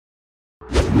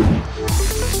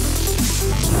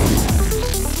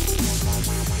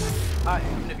Hi,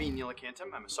 I'm Naveen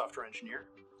Neelakantham. I'm a software engineer.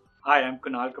 Hi, I'm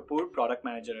Kunal Kapoor, Product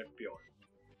Manager at Pure.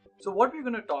 So what we're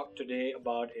going to talk today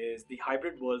about is the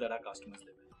hybrid world that our customers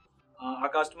live in. Our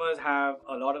customers have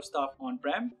a lot of stuff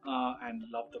on-prem and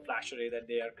love the flash array that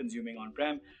they are consuming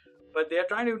on-prem, but they are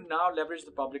trying to now leverage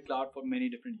the public cloud for many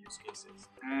different use cases.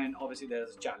 And obviously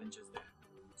there's challenges there.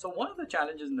 So one of the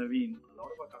challenges, Naveen, a lot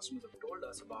of our customers have told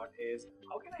us about is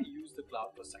how can I use the cloud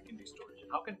for secondary storage?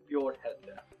 And how can Pure help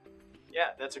there?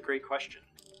 Yeah, that's a great question.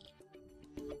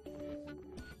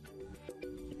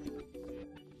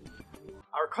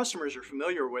 Our customers are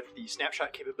familiar with the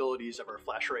snapshot capabilities of our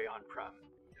FlashArray on-prem.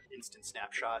 You have instant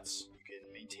snapshots, you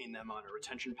can maintain them on a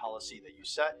retention policy that you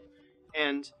set,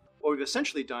 and what we've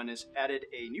essentially done is added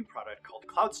a new product called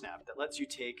CloudSnap that lets you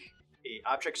take an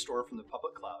object store from the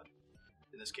public cloud,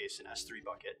 in this case an S3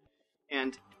 bucket,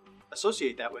 and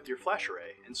associate that with your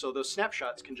FlashArray. And so those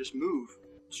snapshots can just move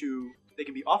they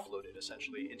can be offloaded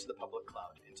essentially into the public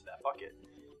cloud, into that bucket.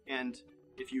 And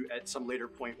if you at some later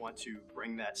point want to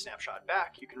bring that snapshot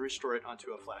back, you can restore it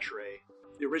onto a FlashArray,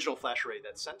 the original FlashArray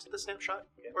that's sent to the snapshot,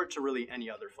 or to really any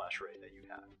other FlashArray that you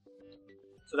have.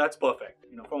 So that's perfect.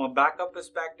 From a backup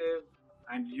perspective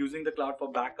and using the cloud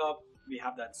for backup, we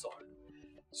have that solved.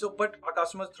 So, but our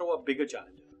customers throw a bigger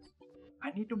challenge at us.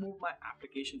 I need to move my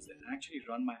applications there and actually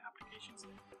run my applications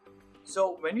there.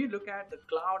 So when you look at the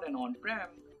cloud and on-prem,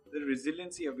 the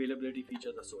resiliency availability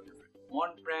features are so different.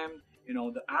 On-prem,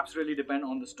 the apps really depend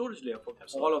on the storage layer for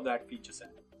all of that feature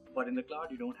set. But in the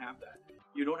cloud, you don't have that.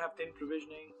 You don't have thin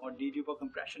provisioning or deduper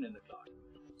compression in the cloud.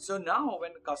 So now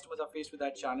when customers are faced with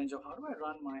that challenge of how do I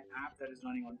run my app that is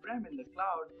running on-prem in the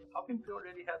cloud, how can Pure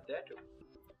really help there too?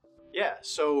 Yeah,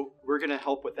 so we're going to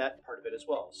help with that part of it as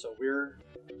well. So we're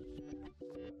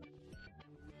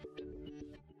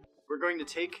going to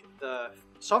take the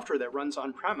software that runs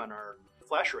on-prem on our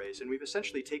flash arrays, and we've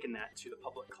essentially taken that to the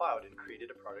public cloud and created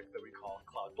a product that we call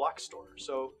Cloud Block Store.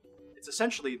 So it's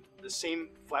essentially the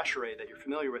same flash array that you're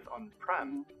familiar with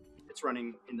on-prem. It's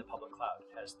running in the public cloud.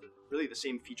 It has really the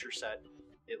same feature set.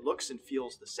 It looks and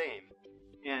feels the same,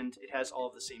 and it has all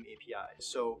of the same APIs.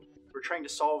 So we're trying to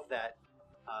solve that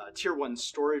tier 1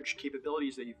 storage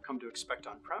capabilities that you've come to expect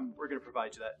on-prem. We're going to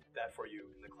provide that for you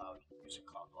in the cloud using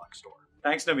Cloud Block Store.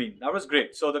 Thanks, Naveen. That was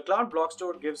great. So the Cloud Block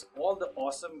Store gives all the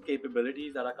awesome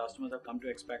capabilities that our customers have come to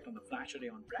expect on the flash array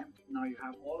on-prem. Now you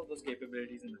have all of those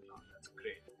capabilities in the cloud. That's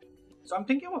great. So I'm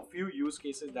thinking of a few use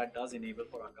cases that does enable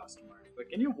for our customers. But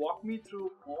can you walk me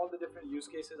through all the different use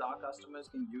cases our customers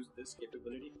can use this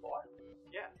capability for?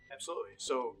 Yeah, absolutely.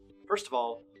 So first of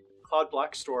all, Cloud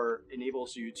Block Store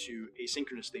enables you to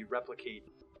asynchronously replicate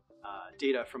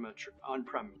data from an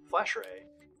on-prem flash array.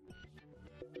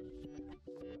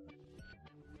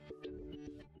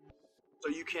 So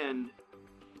you can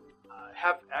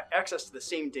have access to the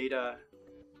same data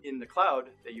in the cloud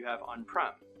that you have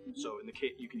on-prem. So in the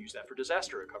case, you can use that for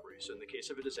disaster recovery. So in the case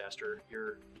of a disaster,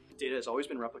 your data has always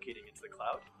been replicating into the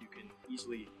cloud. You can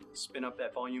easily spin up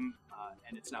that volume,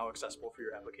 and it's now accessible for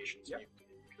your applications. Yep. And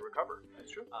you can recover.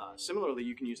 That's true. Similarly,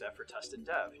 you can use that for test and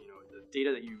dev. The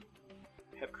data that you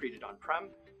have created on-prem,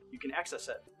 you can access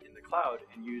that in the cloud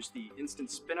and use the instant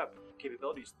spin-up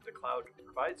capabilities that the cloud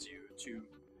provides you to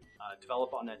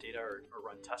develop on that data or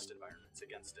run test environments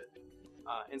against it.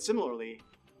 And similarly,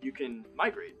 you can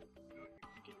migrate.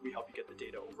 We help you get the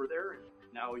data over there, and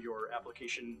now your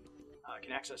application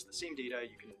can access the same data.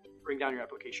 You can bring down your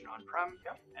application on-prem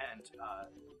and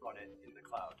run it in the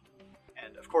cloud.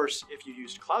 And of course, if you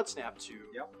used CloudSnap to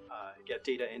get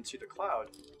data into the cloud,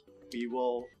 we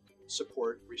will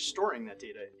support restoring that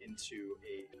data into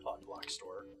a Cloud Block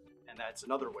Store. And that's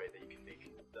another way that you can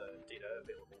make the data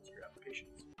available to your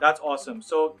applications. That's awesome.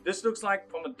 So this looks like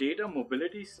from a data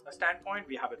mobility standpoint,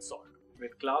 we have it solved.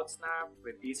 With CloudSnap,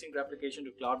 with async replication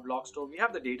to Cloud Block Store, we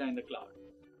have the data in the cloud.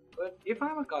 But if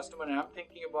I'm a customer and I'm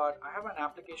thinking about, I have an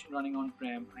application running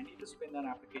on-prem, I need to spin that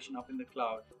application up in the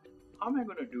cloud, how am I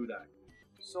going to do that?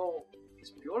 So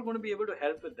is Pure going to be able to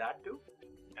help with that too?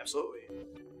 Absolutely.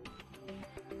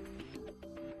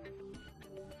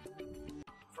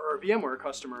 For our VMware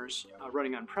customers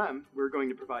running on-prem, we're going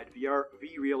to provide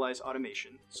vRealize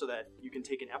automation so that you can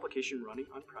take an application running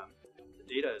on-prem.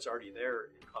 The data is already there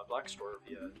in Cloud Block Store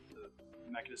via the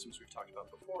mechanisms we've talked about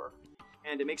before,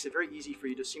 and it makes it very easy for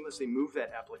you to seamlessly move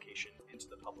that application into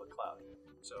the public cloud.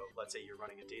 So let's say you're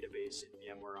running a database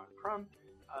in VMware on-prem.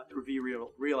 Through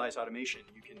vRealize automation,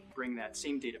 you can bring that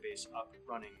same database up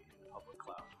running in the public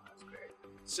cloud. That's great.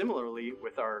 Similarly,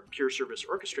 with our Pure Service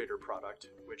Orchestrator product,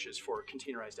 which is for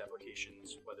containerized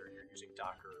applications, whether you're using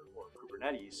Docker or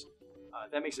Kubernetes,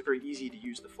 that makes it very easy to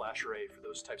use the flash array for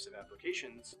those types of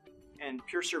applications. And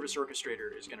Pure Service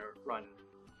Orchestrator is going to run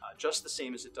just the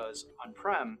same as it does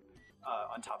on-prem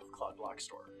on top of Cloud Block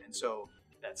Store. And so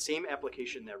that same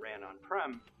application that ran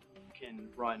on-prem can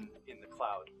run in the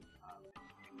cloud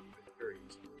very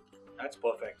easily. That's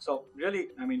perfect. So really,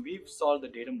 I mean, we've solved the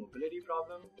data mobility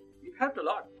problem. We've helped a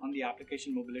lot on the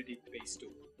application mobility phase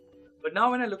too. But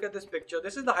now when I look at this picture,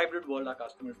 this is the hybrid world our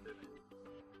customers live in.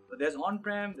 So there's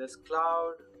on-prem, there's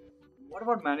cloud. What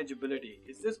about manageability?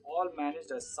 Is this all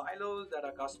managed as silos that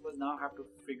our customers now have to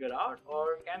figure out,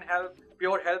 or can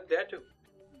Pure help there too?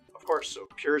 Of course, so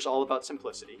Pure is all about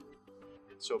simplicity.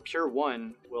 And so Pure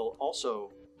One will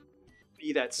also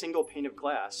be that single pane of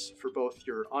glass for both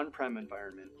your on-prem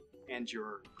environment and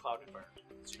your cloud environment.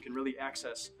 So you can really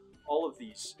access all of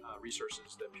these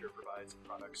resources that Pure provides and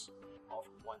products all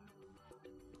from one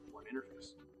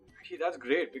interface. Actually, that's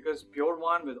great, because Pure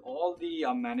One, with all the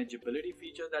manageability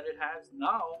features that it has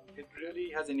now, it really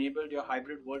has enabled your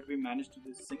hybrid world to be managed to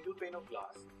this single pane of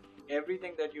glass.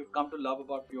 Everything that you've come to love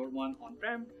about Pure One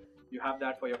on-prem, you have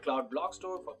that for your Cloud Block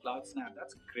Store, for Cloud Snap.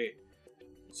 That's great.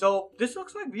 So this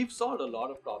looks like we've solved a lot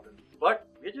of problems, but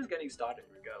we're just getting started.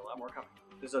 We've got a lot more coming.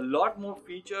 There's a lot more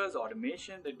features,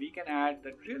 automation that we can add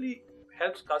that really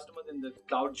helps customers in the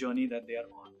cloud journey that they are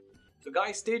on. So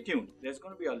guys, stay tuned. There's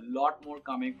going to be a lot more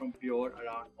coming from Pure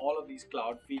around all of these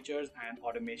cloud features and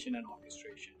automation and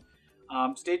orchestration.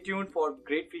 Stay tuned for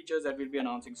great features that we'll be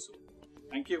announcing soon.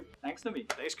 Thank you. Thanks, Naveen.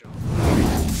 Thanks, Kunal.